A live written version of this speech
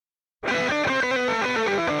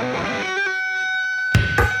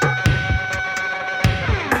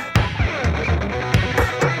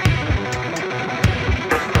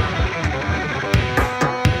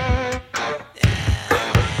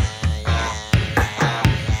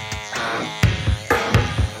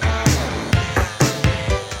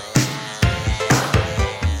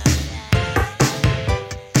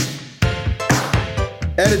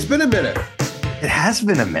minute. It has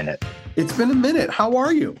been a minute. It's been a minute. How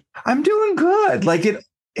are you? I'm doing good. Like it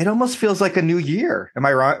almost feels like a new year. Am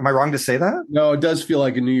I wrong? Am I wrong to say that? No, it does feel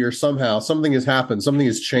like a new year somehow. Something has happened. Something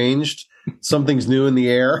has changed. Something's new in the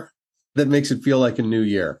air that makes it feel like a new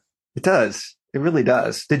year. It does. It really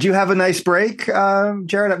does. Did you have a nice break,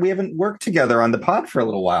 Jared? We haven't worked together on the pod for a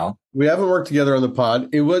little while. We haven't worked together on the pod.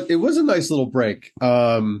 It was a nice little break.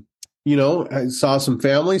 I saw some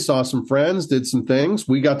family, saw some friends, did some things.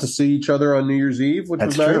 We got to see each other on New Year's Eve, which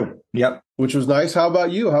was nice. That's true. Yep. Which was nice. How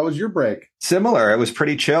about you? How was your break? Similar. It was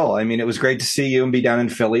pretty chill. I mean, it was great to see you and be down in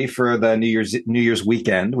Philly for the New Year's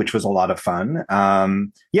weekend, which was a lot of fun.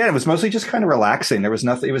 It was mostly just kind of relaxing. There was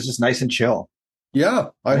nothing. It was just nice and chill. Yeah.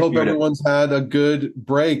 I hope everyone's had a good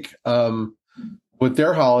break with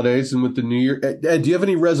their holidays and with the New Year. Ed, do you have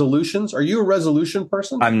any resolutions? Are you a resolution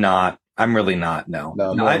person? I'm not. I'm really not. No.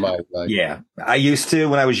 Yeah. I used to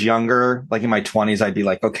when I was younger, like in my 20s, I'd be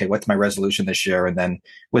like, okay, what's my resolution this year? And then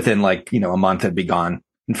within a month, it'd be gone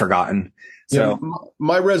and forgotten. So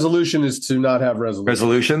my resolution is to not have resolutions.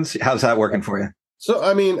 Resolutions? How's that working for you? So,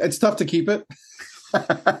 I mean, it's tough to keep it.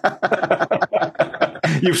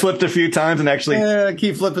 You've slipped a few times and actually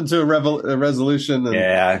keep flipping to a resolution.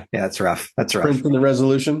 And that's rough. That's rough. Prince in the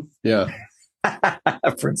resolution. Yeah.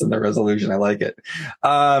 Prince in the resolution. I like it.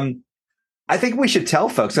 I think we should tell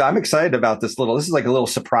folks. I'm excited about this is like a little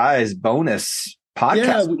surprise bonus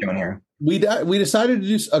podcast we're doing here. We decided to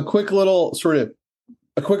do a quick little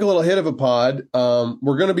hit of a pod.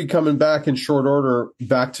 We're going to be coming back in short order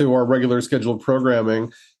back to our regular scheduled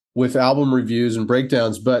programming with album reviews and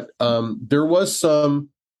breakdowns. But there was some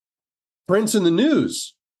Prince in the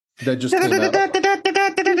news that just came out.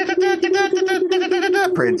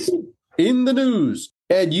 Prince in the news.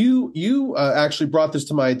 Ed, you actually brought this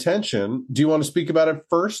to my attention. Do you want to speak about it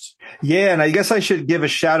first? Yeah, and I guess I should give a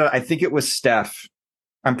shout out. I think it was Steph,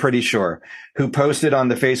 I'm pretty sure, who posted on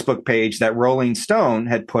the Facebook page that Rolling Stone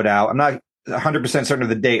had put out. I'm not 100% certain of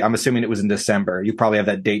the date. I'm assuming it was in December. You probably have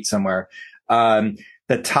that date somewhere. The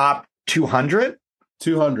top 200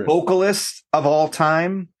 vocalists of all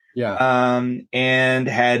time. Yeah. And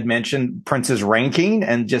had mentioned Prince's ranking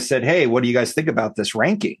and just said, hey, what do you guys think about this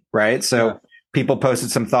ranking? Right. So people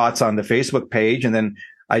posted some thoughts on the Facebook page. And then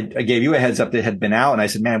I gave you a heads up that had been out. And I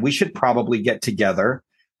said, man, we should probably get together,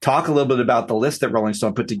 talk a little bit about the list that Rolling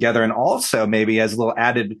Stone put together. And also maybe as a little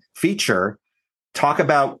added feature, talk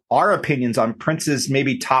about our opinions on Prince's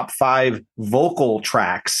maybe top 5 vocal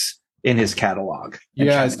tracks in his catalog.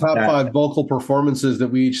 Yeah. His top 5 vocal performances that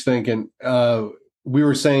we each think. And, we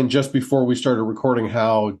were saying just before we started recording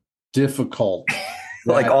how difficult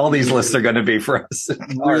like all these lists are going to be for us.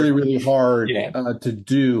 Really, really hard to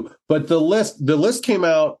do. But the list came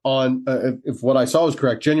out on, if what I saw was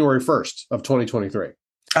correct, January 1st of 2023.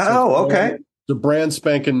 Oh, okay. The brand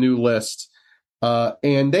spanking new list.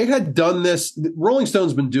 And they had done this. Rolling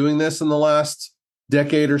Stone's been doing this in the last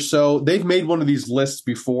decade or so. They've made one of these lists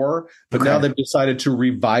before, but now they've decided to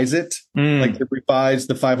revise it. Like they revised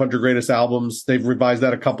the 500 greatest albums. They've revised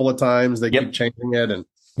that a couple of times. They keep changing it. And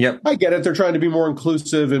I get it. They're trying to be more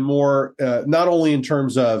inclusive and more, not only in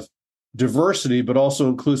terms of diversity, but also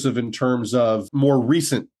inclusive in terms of more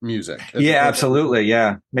recent music. Yeah, absolutely.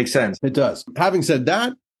 Yeah. Makes sense. It does. Having said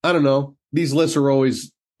that, I don't know. These lists are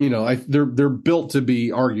always, they're built to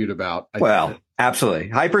be argued about. Absolutely.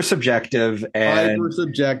 Hyper subjective and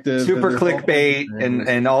super clickbait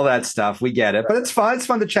and all that stuff. We get it, but it's fun. It's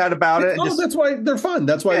fun to chat about it. That's why they're fun.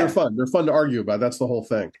 That's why they're fun. They're fun to argue about. That's the whole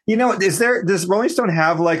thing. Does Rolling Stone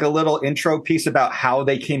have like a little intro piece about how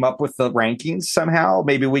they came up with the rankings somehow?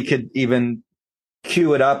 Maybe we could even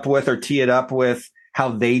cue it up with or tee it up with how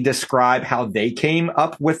they describe how they came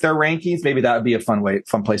up with their rankings. Maybe that would be a fun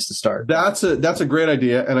place to start. That's a great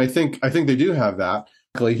idea. And I think they do have that.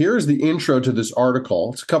 Here's the intro to this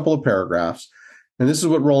article. It's a couple of paragraphs. And this is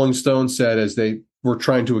what Rolling Stone said as they were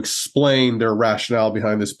trying to explain their rationale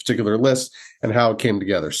behind this particular list and how it came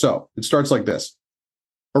together. So it starts like this.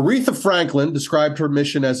 Aretha Franklin described her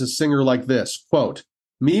mission as a singer like this, quote,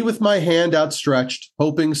 "Me with my hand outstretched,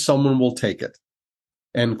 hoping someone will take it,"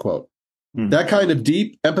 end quote. That kind of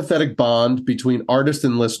deep, empathetic bond between artist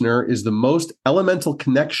and listener is the most elemental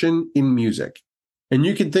connection in music. And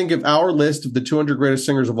you can think of our list of the 200 greatest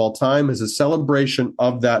singers of all time as a celebration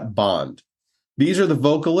of that bond. These are the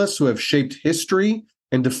vocalists who have shaped history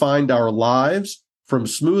and defined our lives, from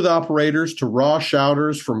smooth operators to raw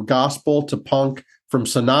shouters, from gospel to punk, from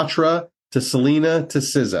Sinatra to Selena to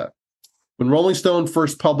SZA. When Rolling Stone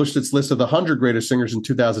first published its list of the 100 greatest singers in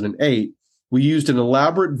 2008, we used an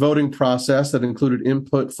elaborate voting process that included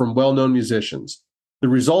input from well-known musicians. The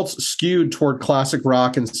results skewed toward classic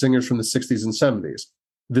rock and singers from the 60s and 70s.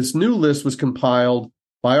 This new list was compiled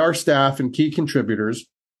by our staff and key contributors,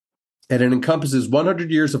 and it encompasses 100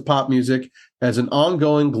 years of pop music as an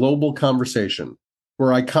ongoing global conversation, where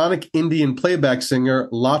iconic Indian playback singer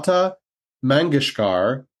Lata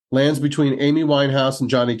Mangeshkar lands between Amy Winehouse and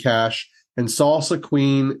Johnny Cash, and salsa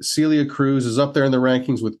queen Celia Cruz is up there in the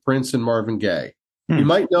rankings with Prince and Marvin Gaye. You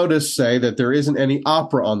might notice, say, that there isn't any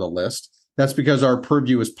opera on the list. That's because our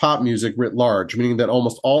purview is pop music writ large, meaning that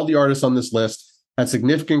almost all the artists on this list had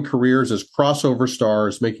significant careers as crossover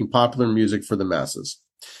stars making popular music for the masses.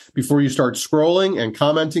 Before you start scrolling and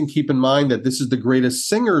commenting, keep in mind that this is the greatest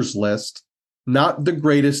singers list, not the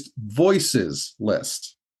greatest voices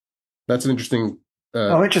list. That's an interesting.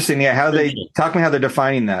 Interesting. Yeah. Talk to me how they're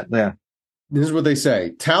defining that. Yeah. This is what they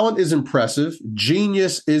say. Talent is impressive.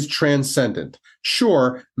 Genius is transcendent.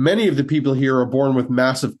 Sure, many of the people here are born with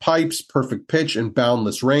massive pipes, perfect pitch, and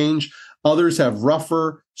boundless range. Others have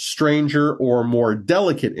rougher, stranger, or more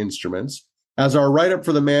delicate instruments. As our write-up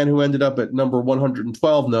for the man who ended up at number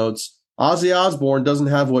 112 notes, Ozzy Osbourne doesn't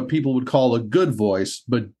have what people would call a good voice,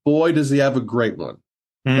 but boy, does he have a great one.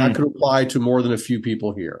 That could apply to more than a few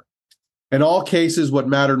people here. In all cases, what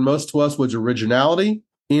mattered most to us was originality,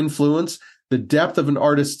 influence, the depth of an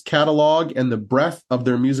artist's catalog, and the breadth of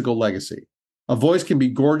their musical legacy. A voice can be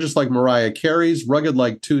gorgeous like Mariah Carey's, rugged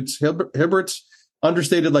like Toots Hibbert's,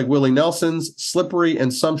 understated like Willie Nelson's, slippery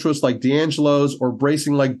and sumptuous like D'Angelo's, or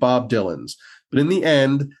bracing like Bob Dylan's. But in the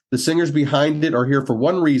end, the singers behind it are here for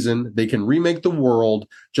one reason: they can remake the world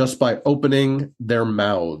just by opening their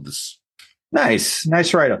mouths.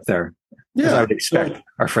 Nice write-up there. Yeah, as I would expect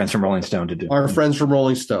our friends from Rolling Stone to do. Our friends from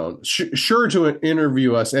Rolling Stone, sure to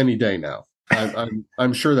interview us any day now.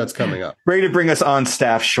 I'm sure that's coming up. Ready to bring us on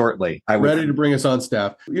staff shortly. Ready to bring us on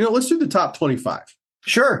staff. Let's do the top 25.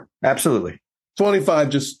 Sure, absolutely. 25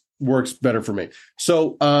 just works better for me.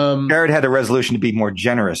 So Jared had a resolution to be more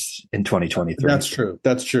generous in 2023.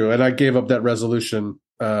 That's true. And I gave up that resolution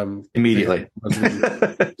immediately.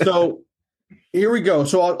 So here we go.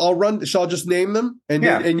 So I'll run. Shall I just name them? And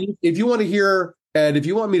if you want to hear, and if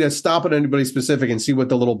you want me to stop at anybody specific and see what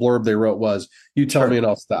the little blurb they wrote was, you tell me and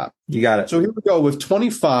I'll stop. You got it. So here we go. With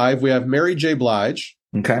 25, we have Mary J. Blige.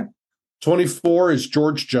 Okay. 24 is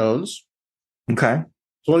George Jones. Okay.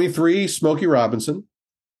 23, Smokey Robinson.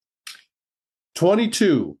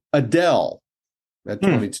 22, Adele at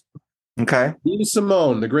 22. Okay. Nina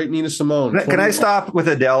Simone, the great Nina Simone. Can I stop with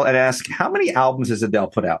Adele and ask, how many albums has Adele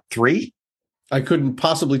put out? 3? I couldn't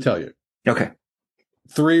possibly tell you. Okay.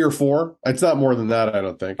 3 or 4. It's not more than that, I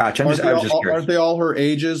don't think. Gotcha. I was just curious. Aren't they all her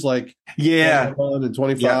ages? Like 21 and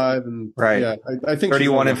 25 and right. Yeah, I think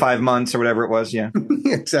 31 and 5 months or whatever it was. Yeah.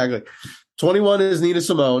 Exactly. 21 is Nina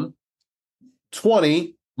Simone.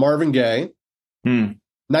 20, Marvin Gaye.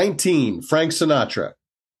 19, Frank Sinatra.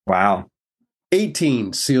 Wow.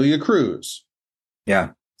 18, Celia Cruz.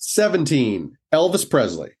 Yeah. 17, Elvis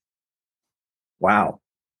Presley. Wow.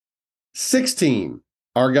 16,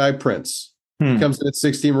 our guy Prince. He comes in at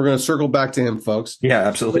 16. We're going to circle back to him, folks. Yeah,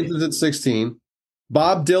 absolutely. Prince is at 16.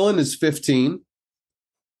 Bob Dylan is 15.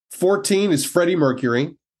 14 is Freddie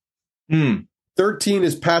Mercury. 13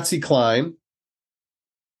 is Patsy Cline.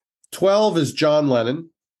 12 is John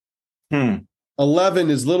Lennon.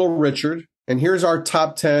 11 is Little Richard. And here's our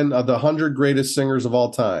top 10 of the 100 greatest singers of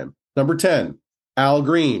all time. Number 10, Al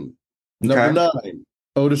Green. Number 9,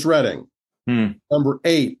 Otis Redding. Number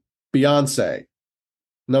 8, Beyonce.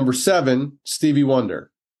 Number 7, Stevie Wonder.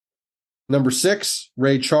 Number 6,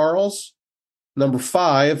 Ray Charles. Number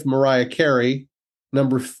 5, Mariah Carey.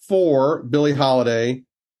 Number 4, Billie Holiday.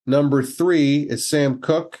 Number 3 is Sam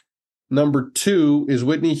Cooke. Number 2 is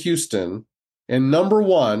Whitney Houston. And number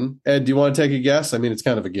 1, Ed, do you want to take a guess? I mean, it's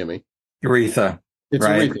kind of a gimme. Aretha. It's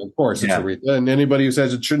right? Aretha, of course. It's Aretha. And anybody who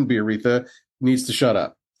says it shouldn't be Aretha needs to shut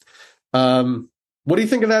up. What do you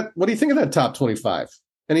think of that? What do you think of that top 25?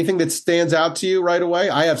 Anything that stands out to you right away?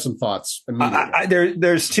 I have some thoughts immediately.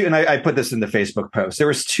 There's 2, and I put this in the Facebook post. There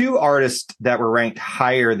was 2 artists that were ranked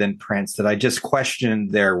higher than Prince that I just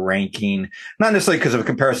questioned their ranking, not necessarily because of a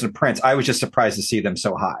comparison to Prince. I was just surprised to see them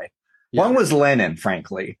so high. Yeah. One was Lennon,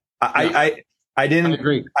 frankly. I didn't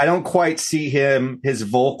agree. I don't quite see his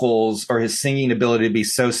vocals or his singing ability to be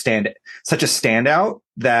such a standout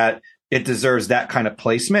that it deserves that kind of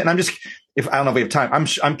placement. And I don't know if we have time,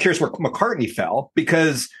 I'm curious where McCartney fell,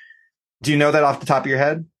 because do you know that off the top of your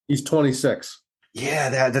head? He's 26.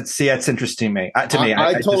 Yeah, that's interesting to me. I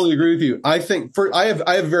totally agree with you. I think I have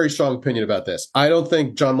a very strong opinion about this. I don't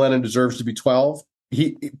think John Lennon deserves to be 12.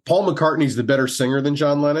 Paul McCartney's the better singer than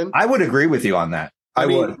John Lennon. I would agree with you on that. I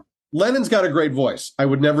would. Lennon's got a great voice. I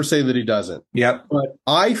would never say that he doesn't. Yep. But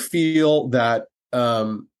I feel that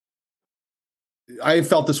I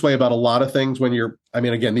felt this way about a lot of things when I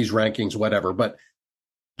mean, again, these rankings, whatever, but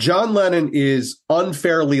John Lennon is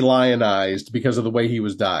unfairly lionized because of the way he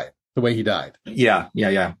died. Yeah.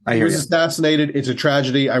 I He hear was you. assassinated. It's a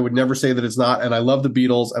tragedy. I would never say that it's not. And I love the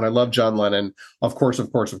Beatles and I love John Lennon. Of course.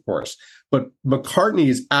 But McCartney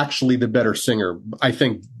is actually the better singer, I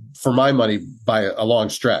think, for my money, by a long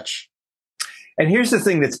stretch. And here's the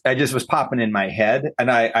thing I just was popping in my head, and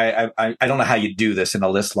I don't know how you do this in a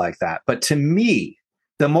list like that, but to me,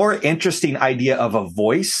 the more interesting idea of a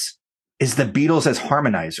voice is the Beatles as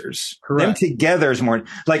harmonizers. Correct. Them together is more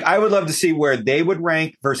like, I would love to see where they would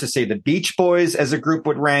rank versus, say, the Beach Boys as a group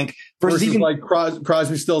would rank versus even like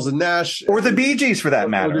Crosby, Stills, and Nash, or the Bee Gees for that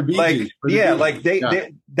matter. They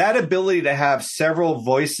that ability to have several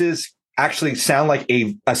voices actually sound like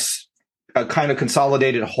a kind of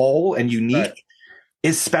consolidated whole and unique. Right.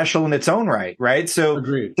 Is special in its own right, right? So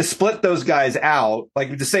Agreed. To split those guys out,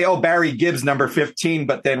 like to say, oh, Barry Gibb's number 15,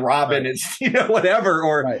 but then Robin is, whatever,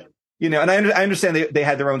 or, and I understand they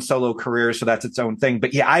had their own solo careers, so that's its own thing.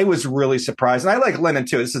 But yeah, I was really surprised. And I like Lennon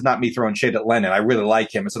too. This is not me throwing shade at Lennon. I really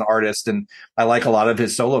like him as an artist and I like a lot of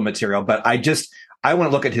his solo material, but I want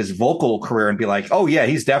to look at his vocal career and be like, oh yeah,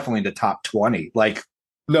 he's definitely in the top 20. Like,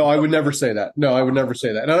 no, I would never say that.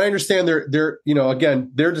 And I understand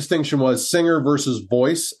again, their distinction was singer versus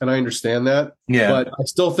voice. And I understand that. Yeah. But I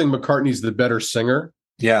still think McCartney's the better singer.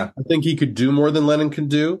 Yeah. I think he could do more than Lennon can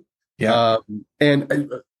do. Yeah.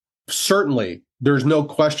 Certainly there's no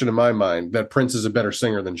question in my mind that Prince is a better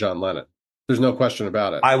singer than John Lennon. There's no question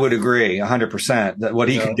about it. I would agree 100% that what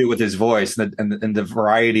he can do with his voice and the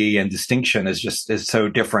variety and distinction is so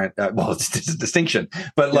different. It's a distinction,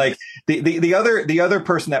 but like the other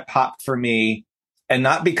person that popped for me, and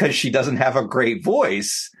not because she doesn't have a great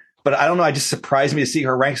voice, but I don't know. I just surprised me to see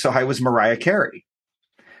her ranked so high was Mariah Carey.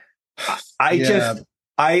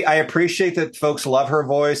 I appreciate that folks love her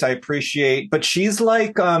voice. I appreciate, but she's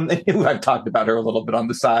like, I've talked about her a little bit on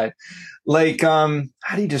the side. Like, how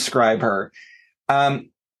do you describe her?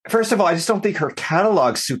 First of all, I just don't think her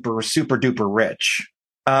catalog's super duper rich.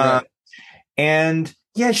 Right. And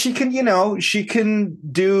yeah, she can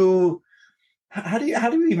do, how do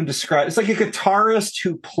you even describe it? It's like a guitarist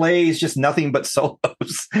who plays just nothing but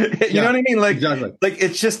solos. You know what I mean? Like, exactly.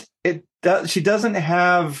 Like she doesn't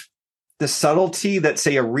have the subtlety that,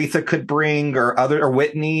 say, Aretha could bring or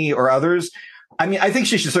Whitney or others. I mean, I think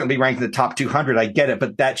she should certainly be ranked in the top 200. I get it,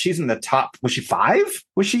 but that she's in the top. Was she 5?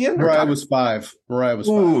 Was she in? Mariah was 5.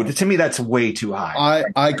 Ooh, to me, that's way too high.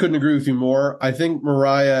 I couldn't agree with you more. I think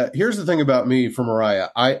Mariah. Here's the thing about me for Mariah.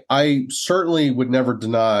 I certainly would never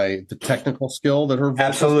deny the technical skill that her vocals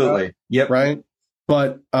absolutely have, yep right.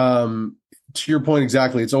 But to your point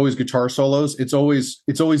exactly, it's always guitar solos. It's always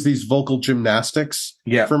these vocal gymnastics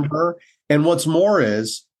from her. And what's more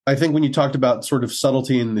is, I think when you talked about sort of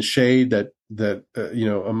subtlety in the shade that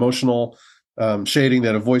emotional shading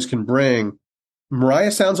that a voice can bring,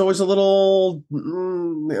 Mariah sounds always a little, I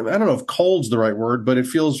don't know if cold's the right word, but it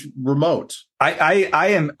feels remote. I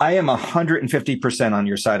am 150% on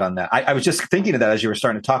your side on that. I was just thinking of that as you were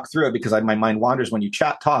starting to talk through it, because my mind wanders when you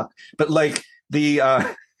talk, but like the,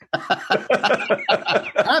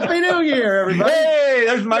 Happy New Year, everybody. Hey,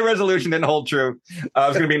 there's my resolution didn't hold true. I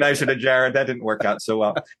was going to be nicer to Jared. That didn't work out so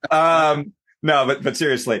well. No, but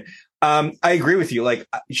seriously, I agree with you. Like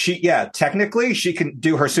technically she can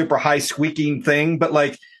do her super high squeaking thing, but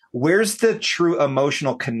like, where's the true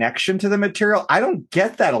emotional connection to the material? I don't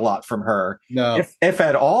get that a lot from her. No, if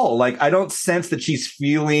at all. Like, I don't sense that she's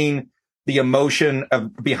feeling the emotion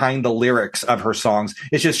behind the lyrics of her songs.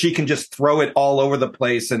 It's just, she can just throw it all over the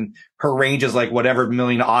place and her range is like whatever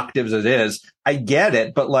million octaves it is. I get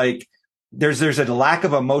it, but like there's a lack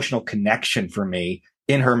of emotional connection for me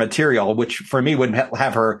in her material, which for me would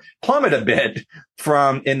have her plummet a bit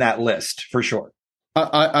from in that list for sure.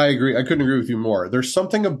 I agree. I couldn't agree with you more. There's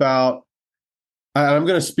something about, and I'm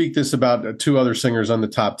going to speak this about 2 other singers on the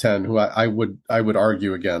top 10 who I would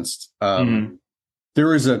argue against.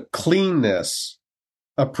 There is a cleanness,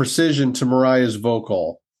 a precision to Mariah's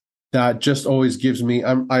vocal that just always gives me,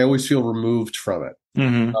 I always feel removed from it.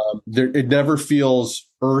 It never feels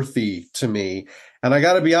earthy to me. And I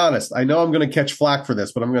got to be honest, I know I'm going to catch flack for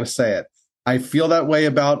this, but I'm going to say it. I feel that way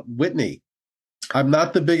about Whitney. I'm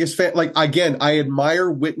not the biggest fan. Like, again, I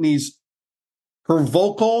admire her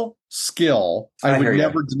vocal skill. I would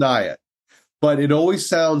never deny it, but it always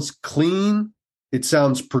sounds clean. It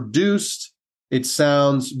sounds produced. It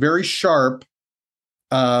sounds very sharp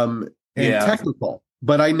and technical,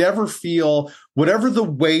 but I never feel whatever the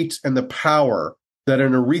weight and the power that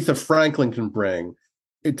an Aretha Franklin can bring.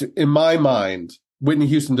 In my mind, Whitney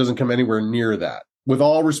Houston doesn't come anywhere near that. with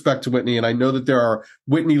all respect to Whitney, and I know that there are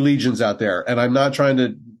Whitney legions out there, and I'm not trying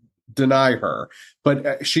to deny her,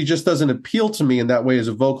 but she just doesn't appeal to me in that way as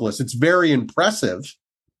a vocalist. It's very impressive,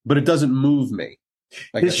 but it doesn't move me.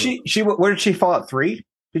 Where did she fall at 3?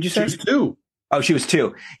 Did you say? She was 2. Oh, she was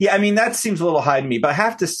 2. Yeah, I mean, that seems a little high to me, but I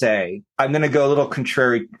have to say, I'm going to go a little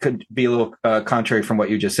contrary, could be a little contrary from what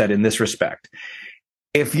you just said in this respect.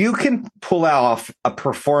 If you can pull off a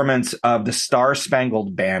performance of the Star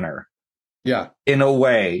Spangled Banner, yeah, in a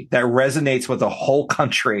way that resonates with the whole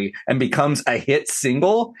country and becomes a hit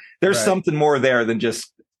single, there's something more there than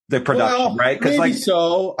just the production, right? Maybe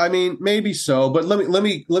so. I mean, maybe so. But let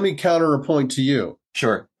me counter a point to you.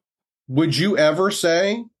 Sure. Would you ever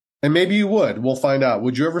say, and maybe you would, we'll find out,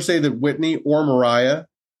 would you ever say that Whitney or Mariah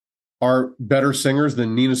are better singers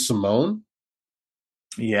than Nina Simone?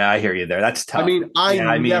 Yeah, I hear you there. That's tough. I mean,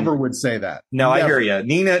 I never would say that. No, never. I hear you.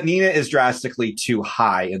 Nina is drastically too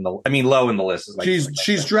high low in the list.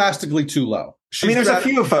 She's drastically too low. There's a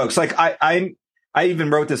few folks like I even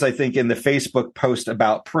wrote this, I think, in the Facebook post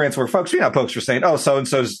about Prince, where folks were saying, "Oh, so and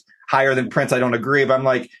so's higher than Prince." I don't agree, but I'm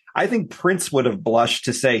like, I think Prince would have blushed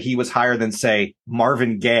to say he was higher than, say,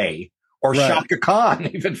 Marvin Gaye or Shaka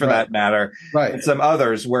Khan, even for that matter, and some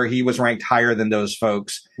others where he was ranked higher than those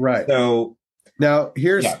folks. Right. So. Now,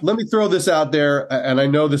 let me throw this out there, and I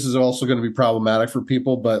know this is also going to be problematic for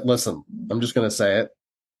people, but listen, I'm just going to say it.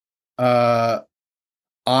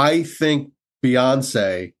 I think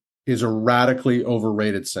Beyonce is a radically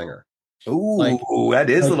overrated singer. Ooh, that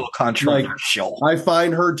is a little controversial. I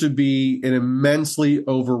find her to be an immensely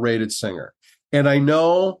overrated singer. And I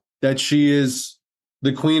know that she is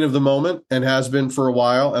the queen of the moment and has been for a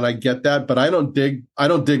while, and I get that, but I don't dig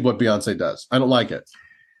what Beyonce does. I don't like it.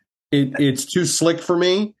 It's too slick for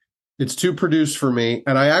me. It's too produced for me.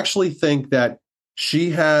 And I actually think that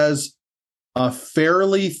she has a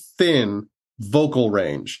fairly thin vocal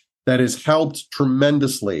range that is helped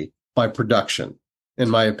tremendously by production, in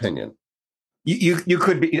my opinion. You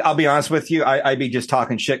could be, I'll be honest with you. I'd be just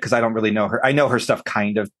talking shit because I don't really know her. I know her stuff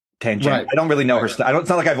kind of tangent. Right. I don't really know her stuff. It's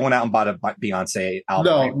not like I've went out and bought a Beyonce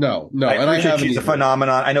album. No. I appreciate she's a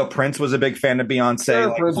phenomenon. I know Prince was a big fan of Beyonce.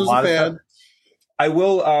 Sure, Prince was a fan. I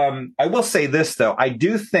will say this though. I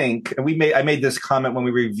do think, and I made this comment when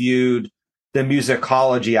we reviewed the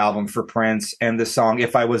Musicology album for Prince and the song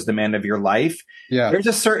 "If I Was the Man of Your Life." Yeah, there's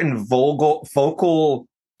a certain vocal.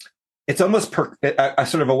 It's almost a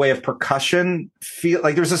sort of a way of percussion feel.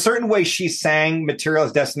 Like there's a certain way she sang "Material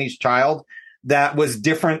as Destiny's Child" that was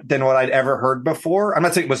different than what I'd ever heard before. I'm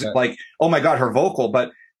not saying it was like, oh my God, her vocal,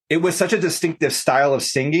 but it was such a distinctive style of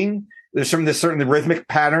singing. There's this certain rhythmic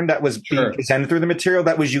pattern that was being presented through the material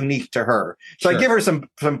that was unique to her. So I give her some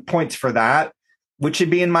points for that, which should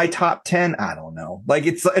be in my top 10. I don't know. Like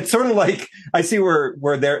it's sort of like I see where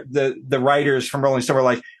the writers from Rolling Stone were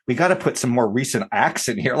like, we got to put some more recent acts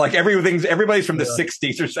in here. Like everybody's from the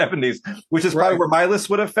 60s or 70s, which is probably where my list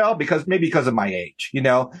would have fell because of my age, you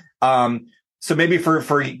know? So maybe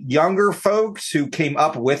for younger folks who came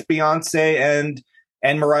up with Beyonce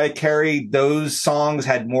and Mariah Carey, those songs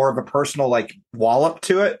had more of a personal like wallop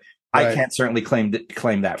to it. Right. I can't certainly claim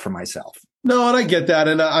that for myself. No, and I get that,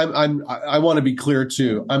 and I want to be clear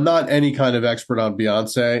too. I'm not any kind of expert on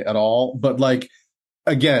Beyonce at all, but like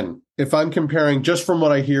again, if I'm comparing just from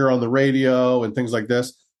what I hear on the radio and things like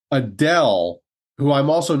this, Adele, who I'm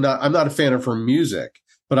not a fan of her music,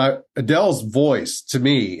 but Adele's voice to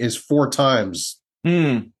me is 4 times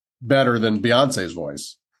better than Beyonce's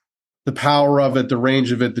voice. The power of it, the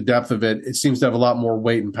range of it, the depth of it, it seems to have a lot more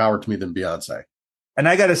weight and power to me than Beyonce. And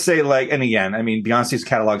I got to say, and again, I mean, Beyonce's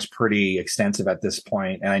catalog's pretty extensive at this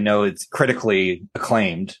point, and I know it's critically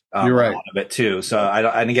acclaimed. You're right. A lot of it too. So I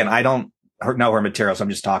don't know her material, so I'm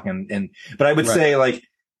just talking. But I would say,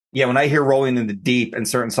 when I hear "Rolling in the Deep" and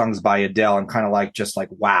certain songs by Adele, I'm kind of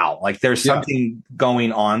wow, like there's something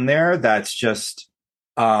going on there that's just.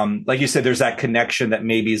 Like you said, there's that connection that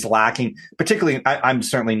maybe is lacking. Particularly, I'm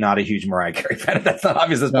certainly not a huge Mariah Carey fan. That's not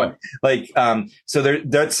obvious at this point. So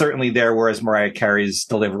that's certainly there. Whereas Mariah Carey's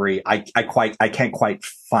delivery, I can't quite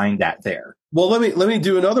find that there. Well, let me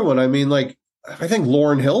do another one. I mean, I think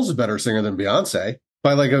Lauryn Hill's a better singer than Beyonce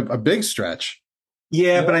by a big stretch.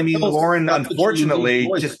 Yeah, but I mean, Lauryn, unfortunately,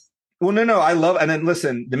 no. I love, and then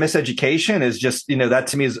listen, The Miseducation is just, that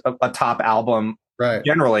to me is a top album. Right.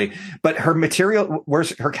 Generally, but her material,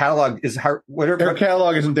 where's her catalog? Her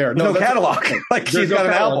catalog isn't there. No catalog. She's got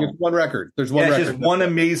an album. It's one record. There's one record. Just one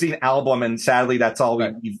amazing album, and sadly, that's all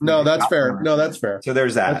we've. No, that's fair. No, that's fair. So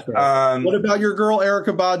there's that. What about your girl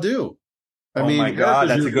Erykah Badu? I mean, my God,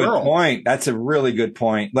 that's a good point. That's a really good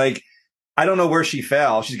point. I don't know where she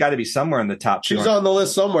fell. She's got to be somewhere in the top. She's on the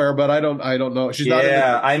list somewhere, but I don't know. She's not in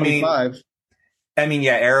the 25.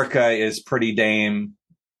 Yeah, Erica is pretty dame.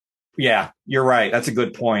 Yeah, you're right. That's a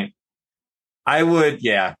good point. I would,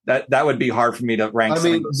 that would be hard for me to rank. I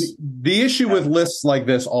mean, the issue with lists like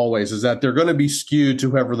this always is that they're going to be skewed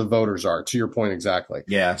to whoever the voters are, to your point exactly.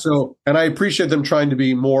 Yeah. So, and I appreciate them trying to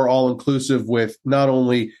be more all-inclusive with not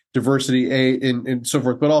only diversity and so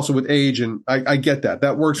forth, but also with age. And I get that.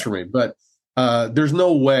 That works for me. But there's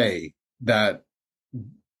no way that,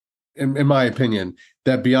 in my opinion,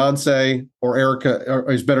 that Beyonce or Erica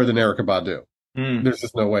is better than Erykah Badu. There's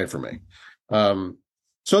just no way for me.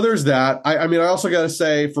 So there's that. I mean, I also got to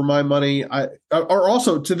say, for my money, or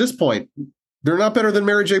also to this point, they're not better than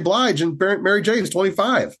Mary J. Blige, and Mary J. is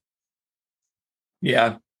 25.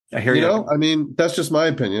 Yeah, I hear you. You know, I mean, that's just my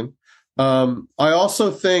opinion. I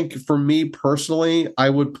also think, for me personally,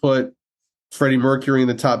 I would put Freddie Mercury in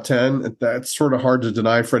the top 10. That's sort of hard to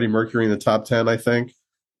deny Freddie Mercury in the top 10, I think.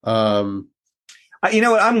 You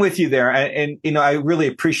know what? I'm with you there. And, you know, I really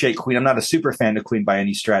appreciate Queen. I'm not a super fan of Queen by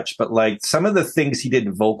any stretch, but like some of the things he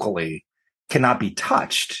did vocally cannot be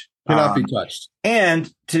touched.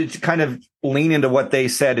 And to kind of lean into what they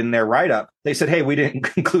said in their write-up, they said, hey, we didn't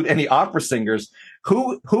include any opera singers.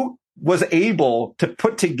 Who was able to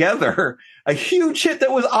put together a huge hit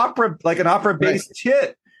that was an opera-based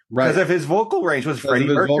hit because of his vocal range was Freddie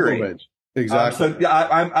Mercury. Exactly. So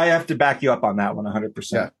I have to back you up on that one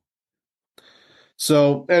 100%. Yeah.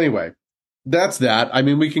 So anyway, that's that. I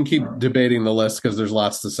mean, we can keep debating the list because there's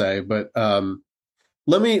lots to say, but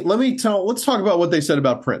let's talk about what they said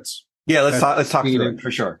about Prince. Yeah, let's talk through it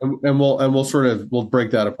for sure. And we'll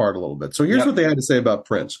break that apart a little bit. So here's what they had to say about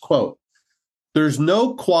Prince. Quote, "There's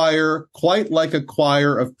no choir quite like a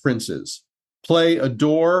choir of princes. Play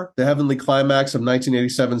Adore, the heavenly climax of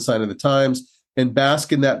 1987 Sign of the Times, and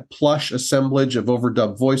bask in that plush assemblage of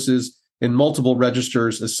overdubbed voices in multiple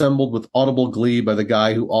registers assembled with audible glee by the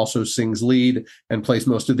guy who also sings lead and plays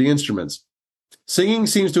most of the instruments. Singing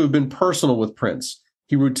seems to have been personal with Prince.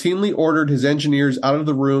 He routinely ordered his engineers out of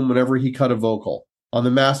the room whenever he cut a vocal. On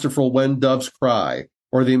the masterful When Doves Cry,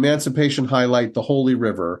 or the Emancipation highlight The Holy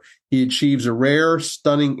River, he achieves a rare,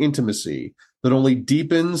 stunning intimacy that only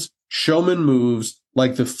deepens showman moves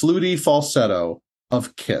like the fluty falsetto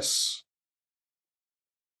of Kiss."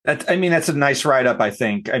 That's a nice write-up, I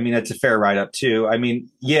think. I mean, that's a fair write-up, too. I mean,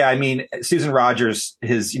 Susan Rogers,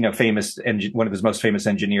 his, one of his most famous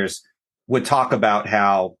engineers, would talk about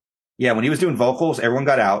how, when he was doing vocals, everyone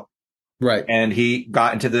got out. Right. And he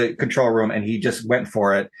got into the control room and he just went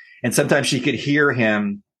for it. And sometimes she could hear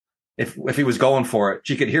him, if he was going for it,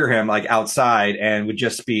 she could hear him like outside and would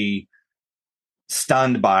just be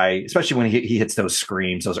stunned by, especially when he hits those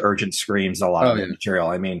screams, those urgent screams, a lot of the material.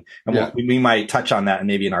 I mean, and we might touch on that and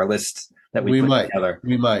maybe in our list that we put together.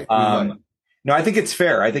 We might. No, I think it's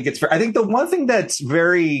fair. I think the one thing that's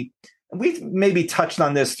we've maybe touched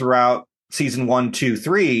on this throughout season 1, 2,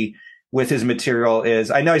 3 with his material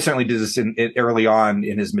is, I know he certainly did this early on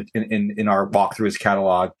in his, in our walk through his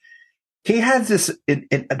catalog. He has this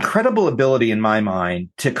incredible ability in my mind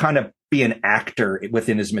to kind of be an actor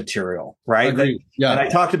within his material, right? Yeah. And I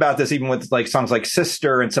talked about this even with like songs like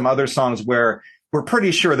Sister and some other songs where we're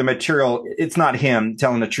pretty sure the material, it's not him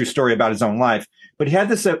telling a true story about his own life, but he had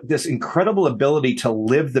this incredible ability to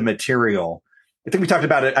live the material. I think we talked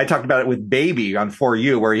about it. I talked about it with Baby on For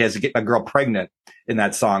You, where he has to get a girl pregnant in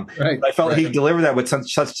that song. Right. I felt he delivered that with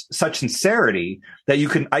such sincerity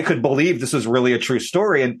that I could believe this was really a true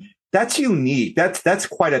story. And that's unique. That's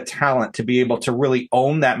quite a talent to be able to really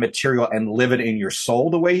own that material and live it in your soul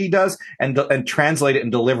the way he does and translate it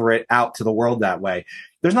and deliver it out to the world that way.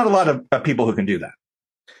 There's not a lot of people who can do that.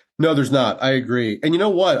 No, there's not. I agree. And you know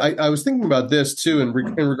what? I was thinking about this too in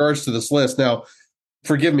regards to this list. Now,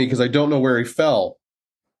 forgive me because I don't know where he fell,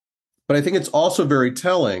 but I think it's also very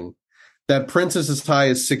telling that Prince is as high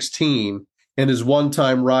as 16 and his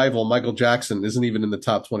one-time rival, Michael Jackson, isn't even in the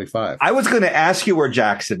top 25. I was going to ask you where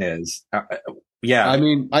Jackson is. I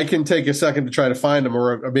mean, I can take a second to try to find him,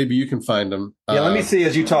 or maybe you can find him. Let me see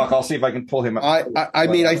as you talk. I'll see if I can pull him up. I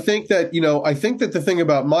mean, I think that the thing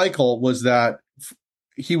about Michael was that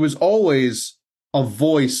he was always a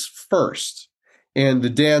voice first, and the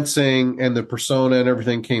dancing and the persona and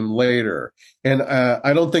everything came later. And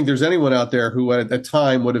I don't think there's anyone out there who at the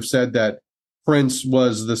time would have said that Prince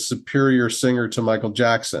was the superior singer to Michael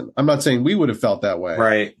Jackson. I'm not saying we would have felt that way.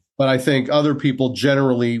 Right. But I think other people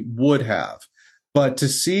generally would have. But to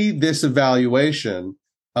see this evaluation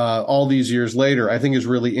all these years later, I think is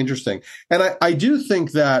really interesting. And I do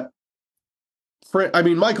think that,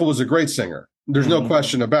 Michael was a great singer. There's no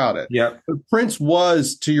question about it. Yep. But Prince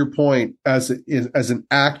was, to your point, as an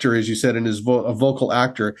actor, as you said, and a vocal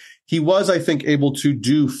actor, he was, I think, able to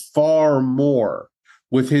do far more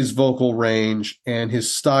with his vocal range and his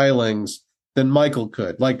stylings than Michael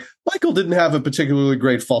could. Like, Michael didn't have a particularly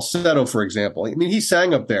great falsetto, for example. I mean, he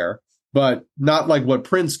sang up there, but not like what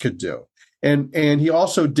Prince could do. And he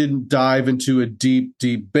also didn't dive into a deep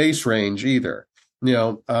bass range either.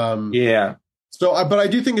 Yeah. So, but I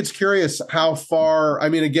do think it's curious how far. I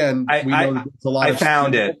mean, again, we know there's a lot. I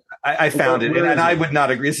found it. I found it, and I would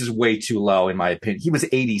not agree. This is way too low, in my opinion. He was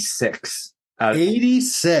 86.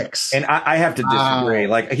 86, and I have to disagree.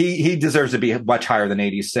 Wow. Like he deserves to be much higher than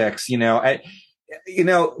 86.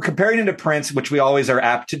 Comparing him to Prince, which we always are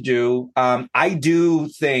apt to do, I do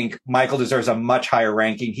think Michael deserves a much higher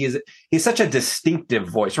ranking. He's such a distinctive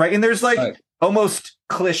voice, right? And there's almost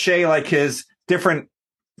cliche, like his different,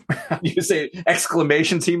 you say,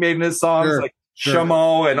 exclamations he made in his songs, like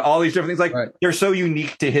Shamo and all these different things. Like they're so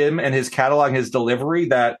unique to him and his catalog, and his delivery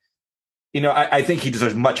that, I think he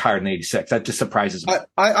deserves much higher than 86. That just surprises me.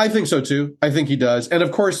 I think so too. I think he does. And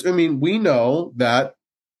of course, I mean, we know that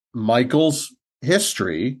Michael's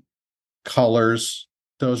history colors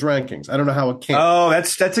those rankings. I don't know how it can't. Oh,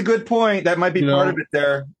 that's a good point. That might be part of it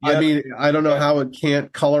there. Yep. I mean, I don't know how it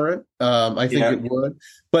can't color it. I think it would.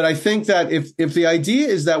 But I think that if the idea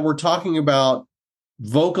is that we're talking about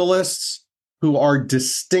vocalists who are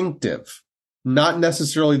distinctive, not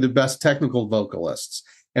necessarily the best technical vocalists,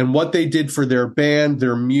 and what they did for their band,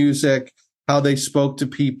 their music, how they spoke to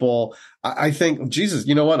people, I think, Jesus,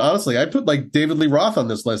 you know what? Honestly, I put like David Lee Roth on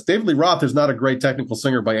this list. David Lee Roth is not a great technical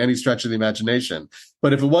singer by any stretch of the imagination.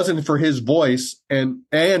 But if it wasn't for his voice and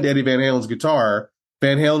Eddie Van Halen's guitar,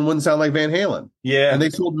 Van Halen wouldn't sound like Van Halen. Yeah. And they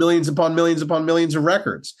sold millions upon millions upon millions of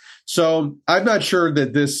records. So I'm not sure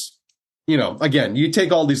that this, again, you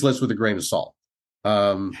take all these lists with a grain of salt.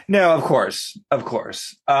 No, of course.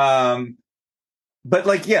 But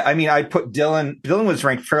I put Dylan. Dylan was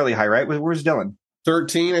ranked fairly high, right? Where's Dylan?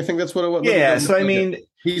 13, I think that's what it was. Yeah, so I mean,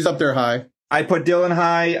 he's up there high. I put Dylan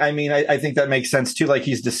high. I mean, I think that makes sense too. Like,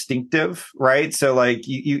 he's distinctive, right? So like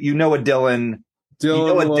you know what Dylan.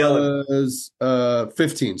 Dylan was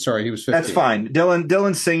 15. Sorry, he was 15. That's fine.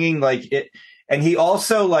 Dylan singing like it, and he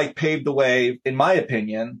also like paved the way, in my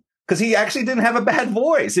opinion, because he actually didn't have a bad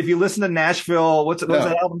voice. If you listen to Nashville, what's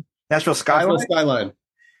that album? Nashville Skyline.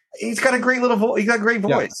 He's got a great little voice. He's got a great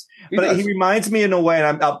voice, but he reminds me in a way,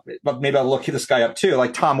 and maybe I'll look this guy up too,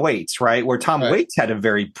 like Tom Waits, right? Where Tom Waits had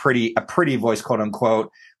a pretty voice, quote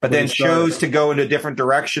unquote, but then chose to go in a different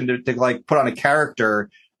direction to like put on a character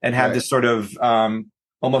and have this sort of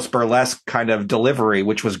almost burlesque kind of delivery,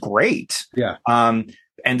 which was great, and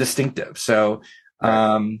distinctive. So,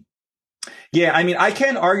 I mean, I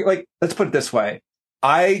can argue. Like, let's put it this way: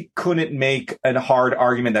 I couldn't make a hard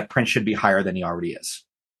argument that Prince should be higher than he already is.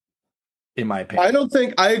 In my opinion,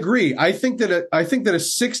 I agree. I think that a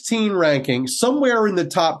 16 ranking somewhere in the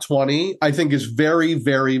top 20, I think is very,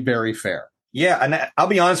 very, very fair. Yeah. And I'll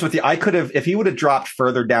be honest with you. I could have, if he would have dropped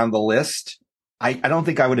further down the list, I don't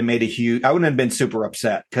think I would have made I wouldn't have been super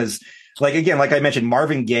upset. Cause like I mentioned,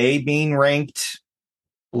 Marvin Gaye being ranked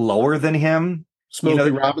lower than him.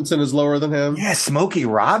 Smokey Robinson is lower than him. Yeah. Smokey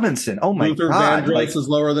Robinson. Oh my Luther God. Vandross is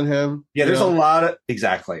lower than him. Yeah. There's a lot of,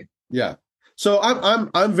 exactly. Yeah. So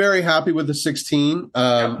I'm very happy with the 16.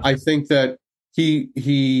 I think that he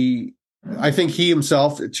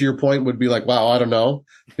himself, to your point, would be like, wow, I don't know,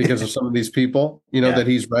 because of some of these people, that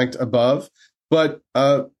he's ranked above. But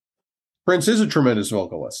Prince is a tremendous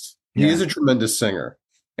vocalist. He is a tremendous singer,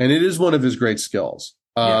 and it is one of his great skills.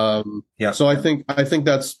 So I think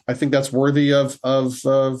that's worthy of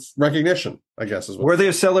recognition, I guess, as well. Worthy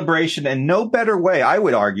of celebration, and no better way, I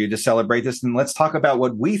would argue, to celebrate this than let's talk about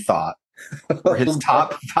what we thought were his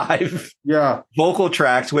top 5 vocal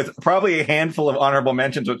tracks, with probably a handful of honorable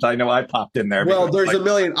mentions, which I know I popped in there. Well, there's a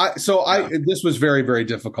million. This was very, very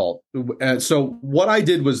difficult. So what I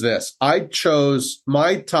did was this. I chose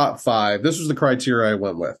my top 5. This was the criteria I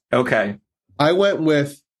went with. Okay. I went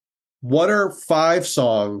with, what are 5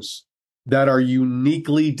 songs that are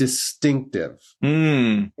uniquely distinctive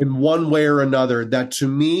in one way or another, that to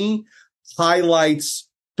me highlights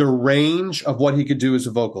the range of what he could do as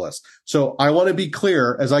a vocalist. So I want to be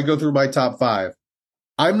clear as I go through my top 5.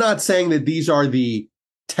 I'm not saying that these are the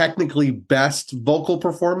technically best vocal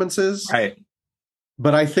performances, right?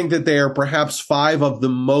 But I think that they are perhaps 5 of the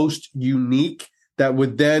most unique that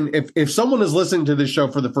would then, if someone is listening to this show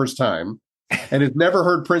for the first time and has never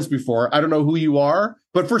heard Prince before, I don't know who you are,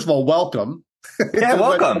 but first of all, welcome. Yeah,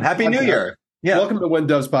 welcome. Happy New Year. Yeah. Welcome to When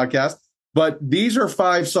Doves Podcast. But these are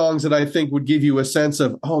 5 songs that I think would give you a sense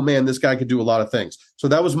of, oh man, this guy could do a lot of things. So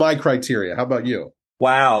that was my criteria. How about you?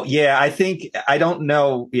 Wow. Yeah, I think I don't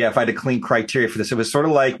know. Yeah, if I had a clean criteria for this, it was sort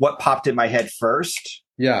of like what popped in my head first.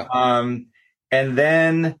 Yeah. And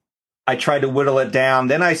then I tried to whittle it down.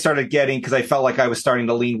 Then I started getting, because I felt like I was starting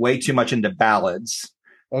to lean way too much into ballads.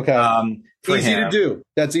 Okay. Easy to do.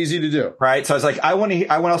 That's easy to do. Right. So I was like, I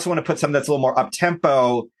also want to put something that's a little more up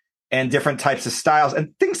tempo and different types of styles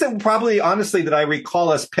and things that probably, honestly, that I recall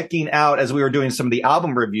us picking out as we were doing some of the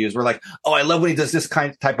album reviews. We're like, oh, I love when he does this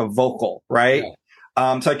type of vocal. Right.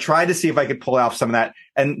 Yeah. So I tried to see if I could pull off some of that.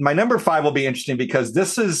 And my number 5 will be interesting because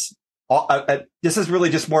this is really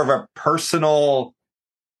just more of a personal.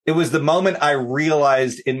 It was the moment I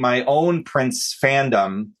realized in my own Prince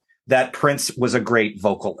fandom that Prince was a great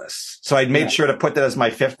vocalist. So I'd made sure to put that as my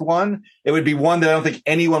 5th one. It would be one that I don't think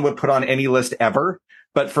anyone would put on any list ever.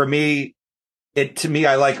 But for me,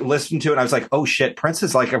 I like listened to it and I was like, oh shit, Prince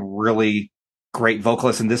is like a really great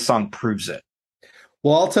vocalist and this song proves it.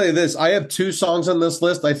 Well, I'll tell you this. I have 2 songs on this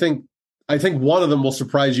list. I think one of them will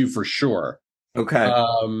surprise you for sure. Okay.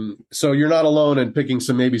 So you're not alone in picking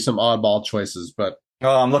maybe some oddball choices, but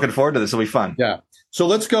I'm looking forward to this. It'll be fun. Yeah. So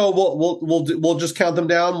let's go. We'll just count them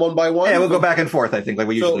down one by one. Yeah, we'll go back and forth, I think, like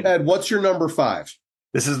we usually do. Ed, what's your number 5?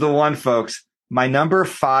 This is the one, folks. My number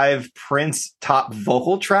 5 Prince top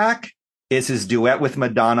vocal track is his duet with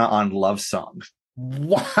Madonna on Love Song.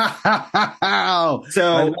 Wow.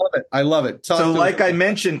 So I love it. So like I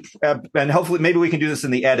mentioned, and hopefully maybe we can do this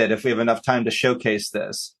in the edit if we have enough time to showcase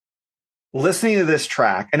this. Listening to this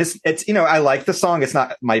track, and it's I like the song. It's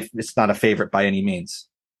not a favorite by any means.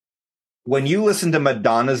 When you listen to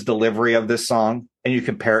Madonna's delivery of this song and you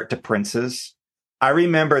compare it to Prince's, I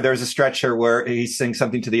remember there's a stretch here where he sings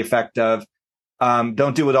something to the effect of,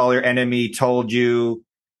 don't do what all your enemy told you,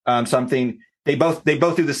 something. They both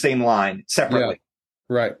do the same line separately.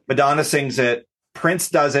 Yeah, right. Madonna sings it. Prince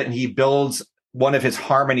does it and he builds one of his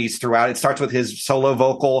harmonies throughout. It starts with his solo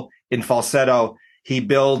vocal in falsetto. He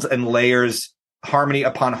builds and layers harmony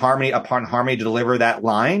upon harmony upon harmony to deliver that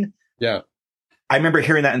line. Yeah. I remember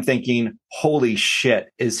hearing that and thinking, holy shit,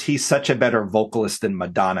 is he such a better vocalist than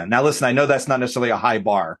Madonna? Now, listen, I know that's not necessarily a high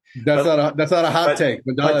bar. That's not a hot take.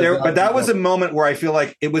 But that was a moment where I feel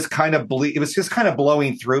like it was kind of it was just kind of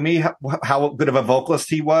blowing through me how good of a vocalist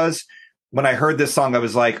he was. When I heard this song, I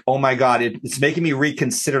was like, oh my God, it's making me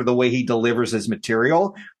reconsider the way he delivers his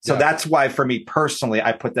material. So that's why for me personally,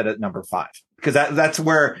 I put that at number 5. Because that's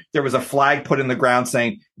where there was a flag put in the ground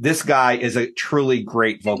saying this guy is a truly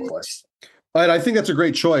great vocalist. And I think that's a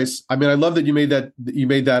great choice. I mean, I love that you made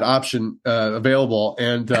that option available.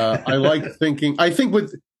 And I like thinking. I think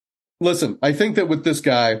that with this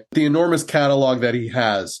guy, the enormous catalog that he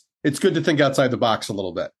has, it's good to think outside the box a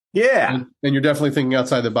little bit. Yeah, and you're definitely thinking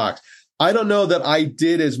outside the box. I don't know that I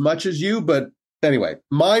did as much as you, but anyway,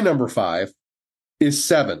 my number 5 is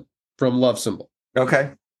 7 from Love Symbol.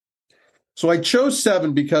 Okay. So I chose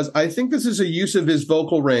 7 because I think this is a use of his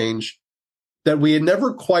vocal range that we had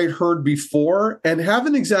never quite heard before and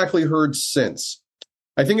haven't exactly heard since.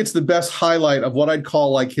 I think it's the best highlight of what I'd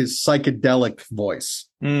call like his psychedelic voice,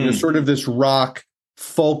 sort of this rock,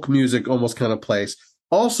 folk music almost kind of place.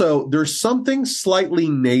 Also, there's something slightly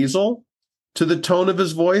nasal to the tone of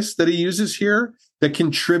his voice that he uses here that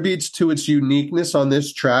contributes to its uniqueness on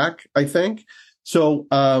this track, I think. So,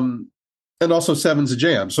 and also 7's a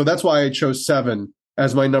jam. So that's why I chose 7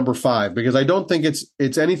 as my number 5, because I don't think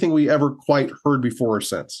it's anything we ever quite heard before or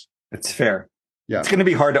since. It's fair. Yeah. It's going to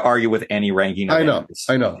be hard to argue with any ranking. I know.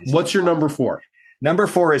 What's your number 4? Number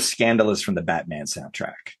 4 is Scandalous from the Batman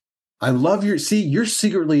soundtrack. I love you're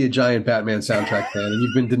secretly a giant Batman soundtrack fan, and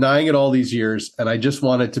you've been denying it all these years, and I just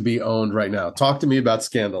want it to be owned right now. Talk to me about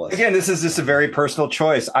Scandalous. Again, this is just a very personal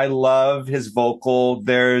choice. I love his vocal.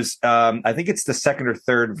 There's, I think it's the second or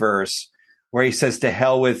third verse where he says, to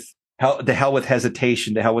hell with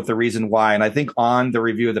hesitation, to hell with the reason why. And I think on the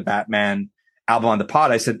review of the Batman album on the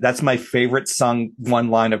pod, I said, that's my favorite sung one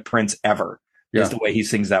line of Prince ever, is the way he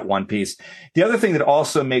sings that one piece. The other thing that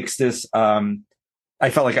also makes this, I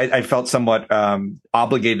felt somewhat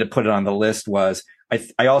obligated to put it on the list was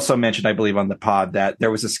I also mentioned, I believe on the pod, that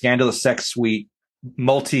there was a Scandalous Sex Suite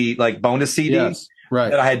bonus CD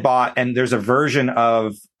that I had bought. And there's a version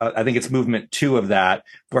of, I think it's movement 2 of that,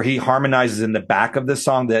 where he harmonizes in the back of the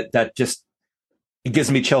song that just, it gives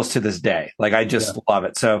me chills to this day. Like I just love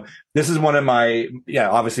it. So this is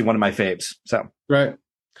obviously one of my faves. So, right.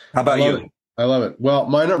 How about you? I love it. Well,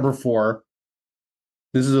 my number 4,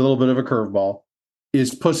 this is a little bit of a curveball,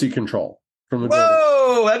 is Pussy Control from the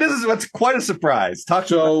Whoa, that's quite a surprise. Talk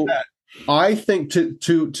about that. I think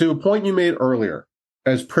to a point you made earlier,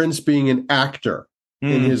 as Prince being an actor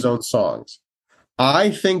in his own songs. I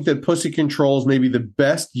think that Pussy Controls may be the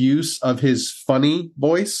best use of his funny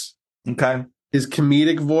voice, Okay. his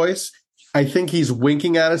comedic voice. I think he's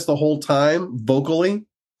winking at us the whole time vocally.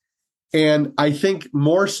 And I think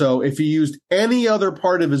more so if he used any other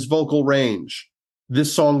part of his vocal range,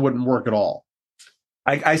 this song wouldn't work at all.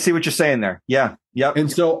 I see what you're saying there. Yeah. Yep.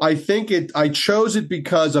 And so I think I chose it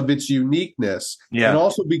because of its uniqueness, and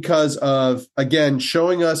also because of, again,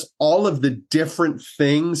 showing us all of the different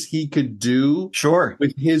things he could do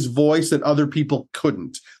with his voice that other people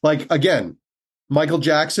couldn't. Like, again, Michael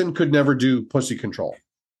Jackson could never do Pussy Control.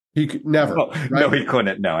 He could never. Oh, right? No, he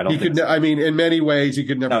couldn't. No, I don't think so. I mean, in many ways, he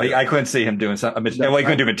could never. No, I couldn't see him doing something. Well, he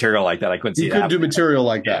couldn't do material like that. I couldn't see that. He couldn't do material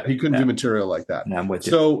like that. He couldn't do material like that. No, I'm with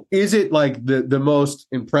you. So is it like the most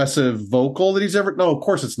impressive vocal that he's ever? No, of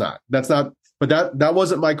course it's not. That's not. But that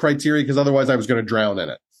wasn't my criteria, because otherwise I was going to drown in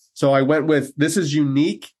it. So I went with, this is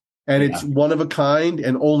unique and it's one of a kind,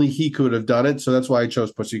 and only he could have done it. So that's why I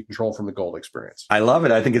chose Pussy Control from the Gold Experience. I love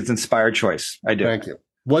it. I think it's an inspired choice. I do. Thank you.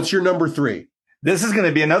 What's your number 3? This is going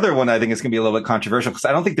to be another one I think is going to be a little bit controversial, because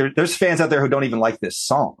I don't think there's fans out there who don't even like this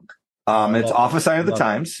song. It's Off a Sign of the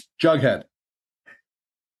Times. Jughead.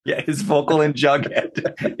 Yeah, his vocal in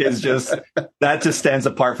Jughead is that just stands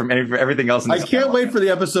apart from everything else. I can't wait for the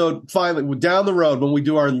episode finally down the road when we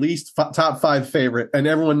do our least top 5 favorite, and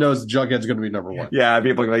everyone knows Jughead's going to be number 1. Yeah,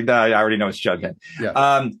 people are like, no, I already know it's Jughead.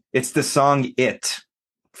 Yeah. It's the song "It"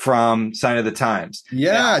 from Sign of the Times.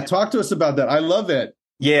 Yeah, talk to us about that. I love it.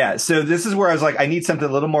 Yeah. So this is where I was like, I need something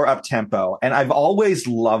a little more up tempo. And I've always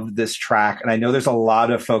loved this track. And I know there's a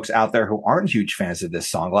lot of folks out there who aren't huge fans of this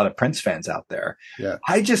song, a lot of Prince fans out there. Yeah.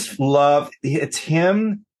 I just love it's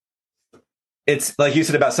him. It's like you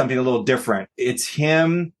said about something a little different. It's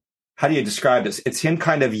him. How do you describe this? It's him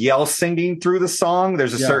kind of yell singing through the song.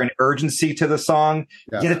 There's a certain urgency to the song.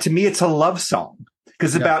 Yeah. Yet to me, it's a love song,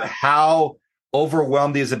 because about how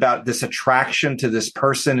overwhelmed he is about this attraction to this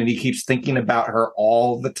person, and he keeps thinking about her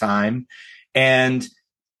all the time. And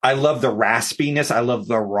I love the raspiness. I love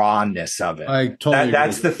the rawness of it. I totally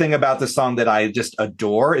that's the thing about the song that I just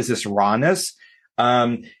adore, is this rawness.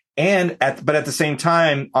 But at the same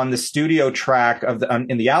time, on the studio track of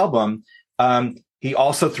in the album, he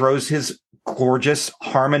also throws his gorgeous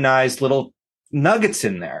harmonized little nuggets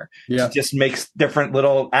in there. Yeah. It just makes different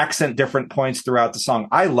little different points throughout the song.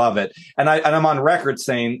 I love it. And I'm on record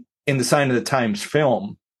saying, in the Sign of the Times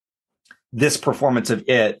film, the performance of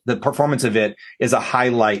it is the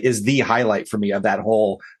highlight for me of that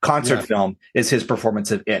whole concert film, is his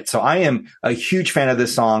performance of it. So I am a huge fan of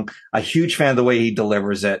this song, a huge fan of the way he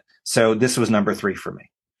delivers it. So this was number 3 for me.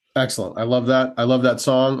 Excellent. I love that. I love that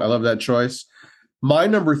song. I love that choice. My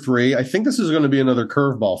number 3, I think this is going to be another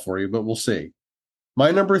curveball for you, but we'll see.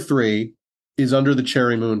 My number 3 is Under the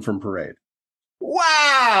Cherry Moon from Parade.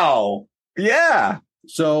 Wow. Yeah.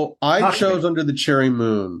 So I chose Under the Cherry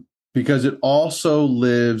Moon because it also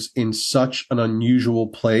lives in such an unusual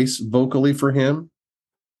place vocally for him,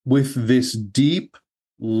 with this deep,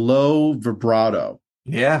 low vibrato.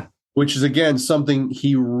 Yeah. Which is, again, something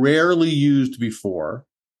he rarely used before,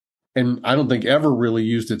 and I don't think ever really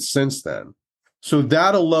used it since then. So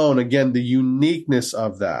that alone, again, the uniqueness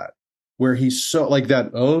of that, where he's so like that.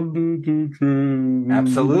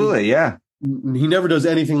 Absolutely. Yeah. He never does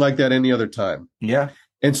anything like that any other time. Yeah.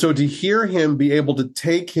 And so to hear him be able to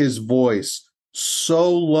take his voice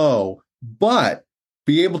so low, but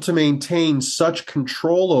be able to maintain such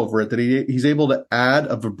control over it that he's able to add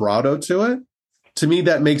a vibrato to it, to me,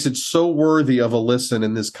 that makes it so worthy of a listen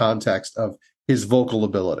in this context of his vocal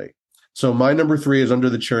ability. So my number 3 is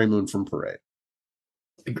Under the Cherry Moon from Parade.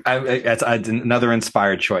 That's another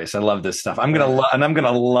inspired choice. I love this stuff. I'm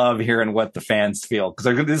gonna love hearing what the fans feel,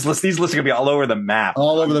 because these lists are gonna be all over the map.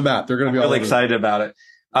 All over the map. They're gonna be really excited about it.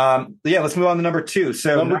 Let's move on to number 2.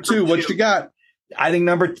 So number two, what you got? I think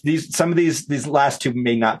some of these last 2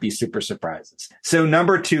 may not be super surprises. So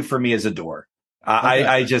number 2 for me is Adore. Okay.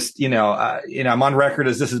 I just I'm on record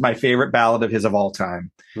as this is my favorite ballad of his of all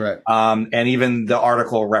time. Right. And even the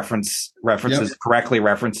article correctly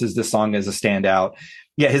references this song as a standout.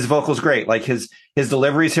 Yeah, his vocal's great. Like his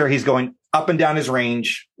deliveries here, he's going up and down his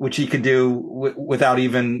range, which he can do without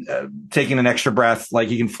even taking an extra breath. Like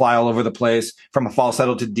he can fly all over the place from a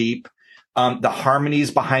falsetto to deep. The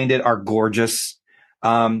harmonies behind it are gorgeous.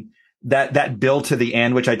 That build to the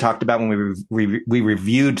end, which I talked about when we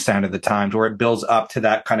reviewed Sound of the Times, where it builds up to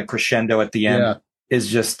that kind of crescendo at the end,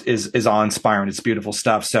 is awe-inspiring. It's beautiful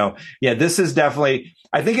stuff. So yeah, this is definitely,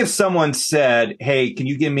 I think if someone said, hey, can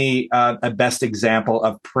you give me a best example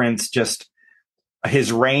of Prince, just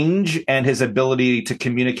his range and his ability to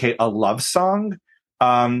communicate a love song?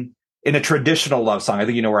 in a traditional love song, I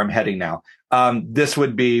think you know where I'm heading now. This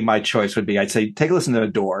would be my choice. Would be I'd say take a listen to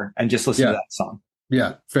Adore and just listen to that song.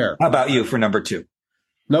 Yeah, fair. How about you for number 2?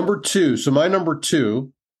 Number 2. So my number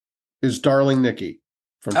 2 is Darling Nikki.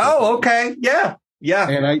 Okay. Yeah.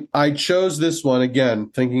 And I chose this one again,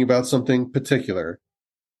 thinking about something particular.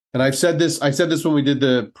 And I said this when we did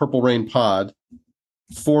the Purple Rain pod.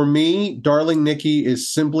 For me, Darling Nikki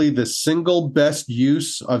is simply the single best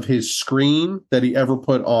use of his scream that he ever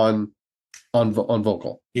put on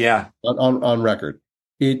vocal. Yeah. On record.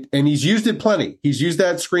 And he's used it plenty. He's used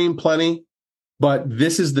that scream plenty, but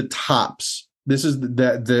this is the tops. This is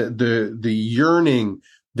the yearning,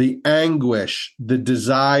 the anguish, the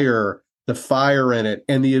desire, the fire in it,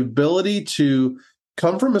 and the ability to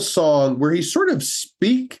come from a song where he's sort of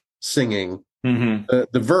singing the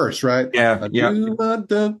verse, right? Yeah. And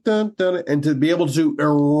to be able to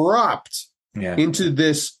erupt into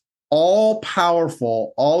this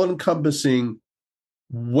all-powerful, all-encompassing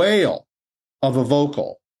wail of a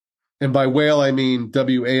vocal. And by wail, I mean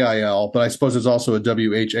W-A-I-L, but I suppose it's also a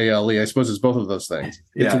W-H-A-L-E. I suppose it's both of those things.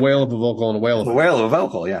 Yeah. It's a wail of a vocal and a wail of a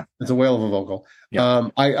vocal. Yeah. It's a wail of a vocal. Yeah.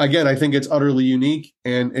 I think it's utterly unique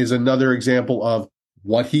and is another example of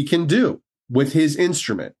what he can do with his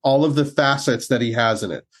instrument, all of the facets that he has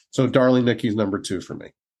in it. So Darling Nikki's number 2 for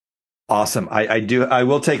me. Awesome. I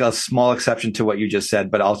will take a small exception to what you just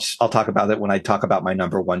said, but I'll talk about it when I talk about my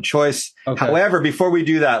number 1 choice. Okay. However, before we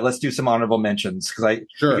do that, let's do some honorable mentions because I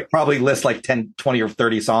could probably list like 10, 20 or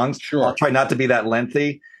 30 songs. Sure. I'll try not to be that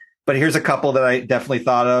lengthy, but here's a couple that I definitely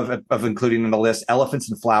thought of including in the list.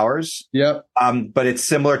 Elephants and Flowers. Yep. But it's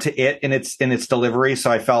similar to it in its delivery.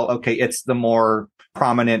 So I felt, okay, it's the more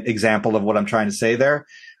prominent example of what I'm trying to say there.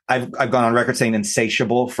 I've gone on record saying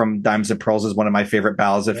Insatiable from Diamonds and Pearls is one of my favorite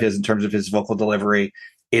ballads of his in terms of his vocal delivery.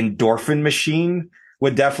 Endorphin Machine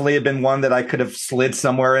would definitely have been one that I could have slid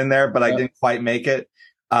somewhere in there, but I didn't quite make it.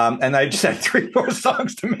 And I just had 3 more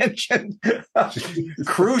songs to mention.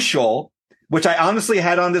 Crucial, which I honestly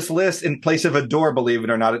had on this list in place of Adore, believe it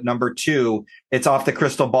or not, at number 2. It's off the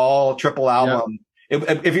Crystal Ball triple album.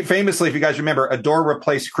 If you guys remember, Adore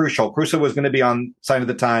replaced Crucial. Crucial was going to be on Sign of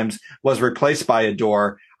the Times, was replaced by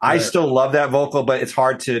Adore. Right. I still love that vocal, but it's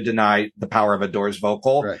hard to deny the power of Adore's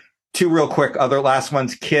vocal. Right. 2 real quick other last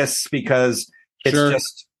ones, Kiss, because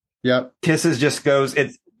it's Kisses just goes,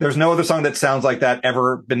 there's no other song that sounds like that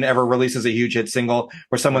ever released as a huge hit single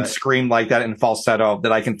where someone screamed like that in falsetto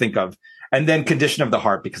that I can think of. And then Condition of the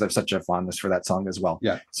Heart, because I have such a fondness for that song as well.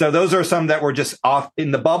 Yeah. So those are some that were just off in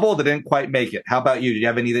the bubble that didn't quite make it. How about you? Did you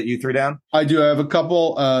have any that you threw down? I do. I have a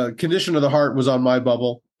couple. Condition of the Heart was on my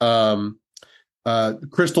bubble.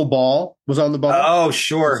 Crystal Ball was on the bubble. Oh,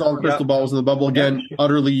 sure. The song Crystal Ball was in the bubble. Again,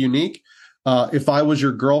 utterly unique. If I Was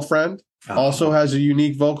Your Girlfriend also has a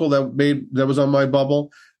unique vocal that was on my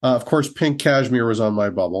bubble. Of course, Pink Cashmere was on my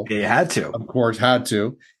bubble. You had to. Of course, had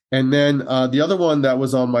to. And then the other one that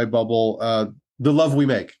was on my bubble, The Love We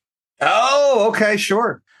Make. Oh, okay,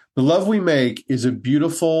 sure. The Love We Make is a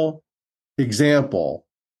beautiful example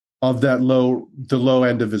of the low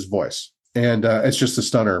end of his voice. And it's just a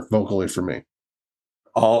stunner vocally for me.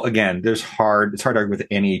 It's hard to argue with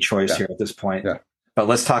any choice here at this point. Yeah. But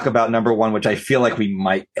let's talk about number 1, which I feel like we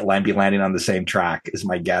might be landing on the same track, is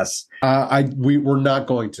my guess. We're not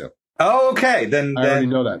going to. Oh, okay. Then I already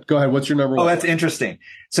know that. Go ahead. What's your number 1? Oh, that's interesting.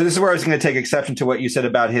 So this is where I was going to take exception to what you said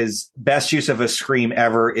about his best use of a scream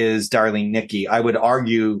ever is Darling Nikki. I would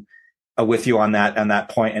argue with you on that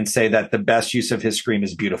point and say that the best use of his scream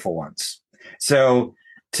is Beautiful Ones. So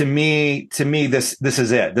to me, this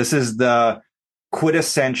is it. This is the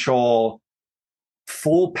quintessential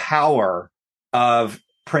full power of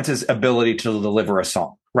Prince's ability to deliver a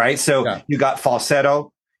song, right? So you got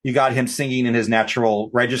falsetto. You got him singing in his natural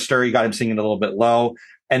register. You got him singing a little bit low.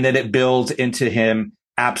 And then it builds into him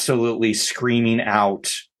absolutely screaming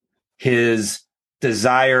out his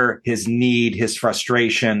desire, his need, his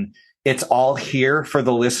frustration. It's all here for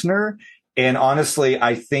the listener. And honestly,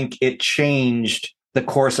 I think it changed the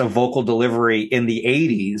course of vocal delivery in the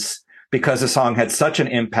 80s because the song had such an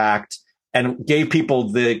impact and gave people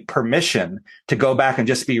the permission to go back and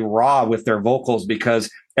just be raw with their vocals because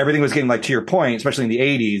everything was getting, like, to your point, especially in the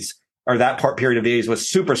 80s or that period of the 80s was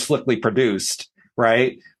super slickly produced,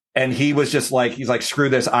 right? And he was just like, he's like, screw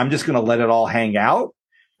this. I'm just going to let it all hang out.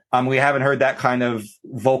 We haven't heard that kind of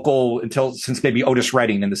vocal since maybe Otis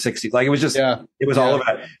Redding in the 60s. Like, it was just, it was all of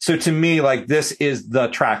that. So to me, like, this is the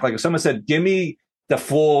track. Like, if someone said, give me the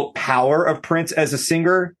full power of Prince as a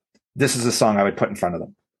singer, this is a song I would put in front of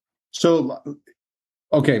them. So,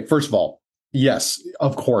 okay, first of all, yes,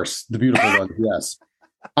 of course, the Beautiful Ones, yes.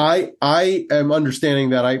 I am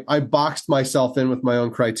understanding that I boxed myself in with my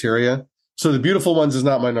own criteria. So The Beautiful Ones is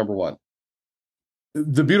not my number one.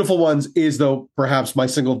 The Beautiful Ones is, though, perhaps my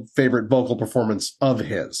single favorite vocal performance of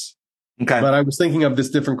his. Okay. But I was thinking of this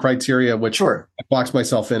different criteria, which Sure. I boxed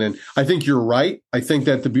myself in. And I think you're right. I think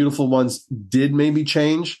that The Beautiful Ones did maybe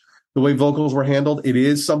change the way vocals were handled. It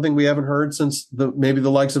is something we haven't heard since maybe the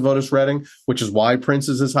likes of Otis Redding, which is why Prince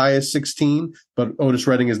is as high as 16, but Otis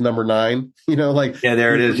Redding is number 9. Yeah,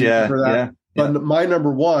 there it is. Yeah. But my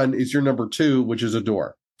number one is your number 2, which is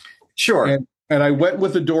Adore. Sure. And I went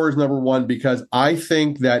with Adore as number 1 because I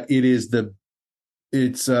think that it is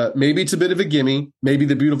maybe it's a bit of a gimme. Maybe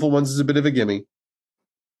The Beautiful Ones is a bit of a gimme.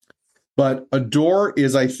 But Adore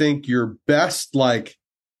is, I think, your best,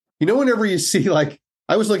 whenever you see,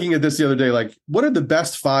 I was looking at this the other day, what are the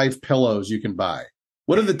best 5 pillows you can buy?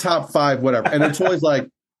 What are the top 5, whatever? And it's always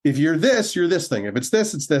if you're this thing. If it's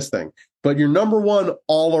this, it's this thing. But your number 1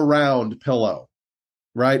 all-around pillow,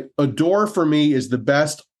 right? Adore, for me, is the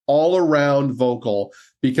best all-around vocal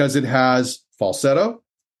because it has falsetto,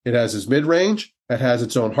 it has his mid-range, it has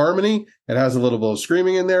its own harmony, it has a little bit of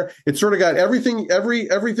screaming in there. It's sort of got everything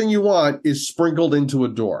you want is sprinkled into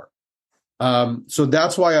Adore. So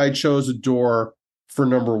that's why I chose Adore for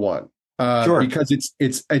number 1. Sure. Because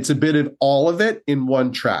it's a bit of all of it in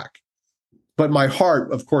one track. But my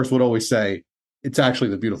heart, of course, would always say it's actually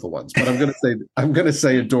The Beautiful Ones. But I'm gonna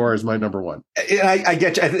say Adore is my number 1. I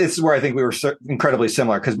get you. This is where I think we were incredibly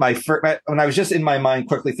similar because when I was just in my mind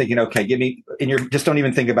quickly thinking, okay, give me, and just don't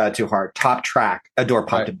even think about it too hard. Top track, Adore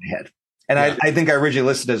popped in my head, and yeah. I think I originally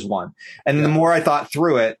listed as 1. And the more I thought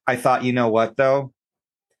through it, I thought, you know what though,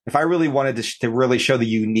 if I really wanted to really show the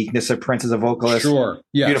uniqueness of Prince as a vocalist, sure,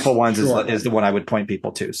 yes, Beautiful Ones is the one I would point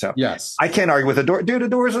people to. So yes, I can't argue with Adore. Dude,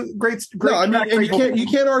 Adore is a great. No, I mean, and you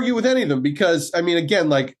can't argue with any of them because I mean,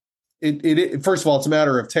 again, it first of all, it's a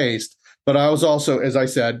matter of taste. But I was also, as I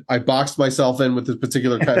said, I boxed myself in with this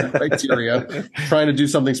particular kind of criteria, trying to do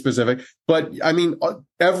something specific. But I mean,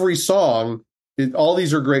 every song, all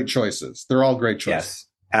these are great choices. They're all great choices.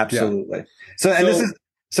 Yes, absolutely. Yeah.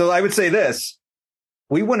 So I would say this.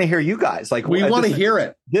 We want to hear you guys. We want to hear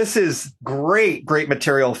it. This is great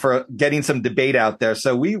material for getting some debate out there.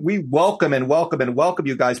 So we welcome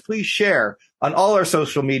you guys. Please share on all our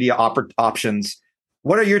social media options.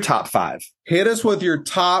 What are your top 5? Hit us with your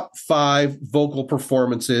top 5 vocal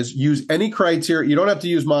performances. Use any criteria. You don't have to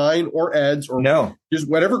use mine or Ed's or just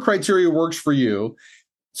whatever criteria works for you.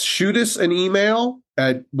 Shoot us an email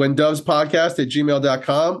at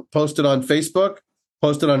whendovespodcast@gmail.com. Post it on Facebook.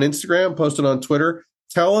 Post it on Instagram. Post it on Twitter.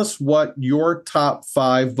 Tell us what your top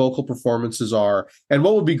 5 vocal performances are. And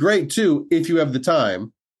what would be great, too, if you have the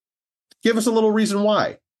time, give us a little reason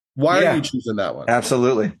why. Why are you choosing that one?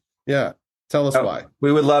 Absolutely. Yeah. Tell us why.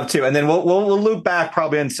 We would love to. And then we'll loop back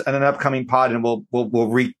probably in an upcoming pod and we'll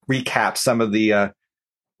recap some of the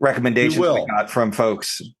recommendations we got from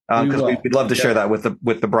folks. Because we'd love to share that with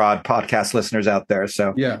the broad podcast listeners out there.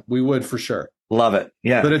 So yeah, we would for sure. Love it.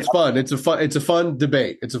 Yeah. But it's fun. It's a fun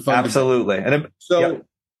debate. It's a fun Absolutely. Debate.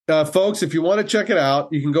 Folks, if you want to check it out,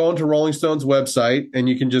 you can go onto Rolling Stone's website and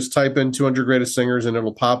you can just type in 200 Greatest Singers and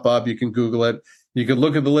it'll pop up. You can Google it. You can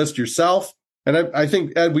look at the list yourself. And I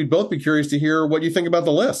think, Ed, we'd both be curious to hear what you think about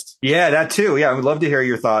the list. Yeah, that too. Yeah, I would love to hear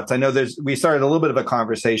your thoughts. I know we started a little bit of a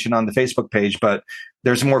conversation on the Facebook page, but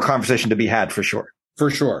there's more conversation to be had for sure. For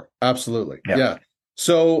sure. Absolutely. Yeah.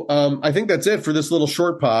 So I think that's it for this little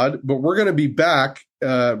short pod, but we're going to be back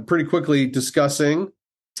pretty quickly discussing.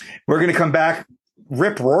 We're going to come back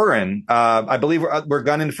rip roaring. I believe we're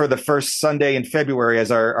gunning for the first Sunday in February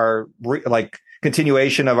as our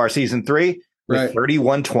continuation of our season 3. Right.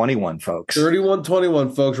 3121, folks.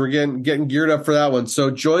 3121, folks. We're getting geared up for that one. So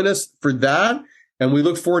join us for that. And we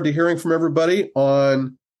look forward to hearing from everybody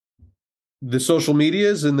on the social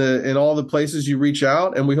medias and in all the places you reach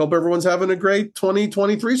out. And we hope everyone's having a great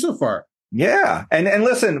 2023 so far. Yeah. And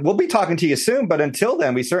listen, we'll be talking to you soon. But until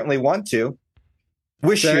then, we certainly want to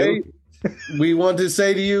we want to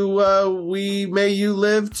say to you, may you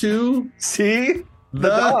live to see the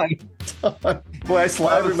dawn. Boy, I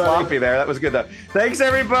slapped sloppy there. That was good, though. Thanks,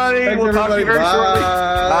 everybody. We'll talk to you very shortly.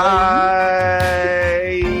 Bye.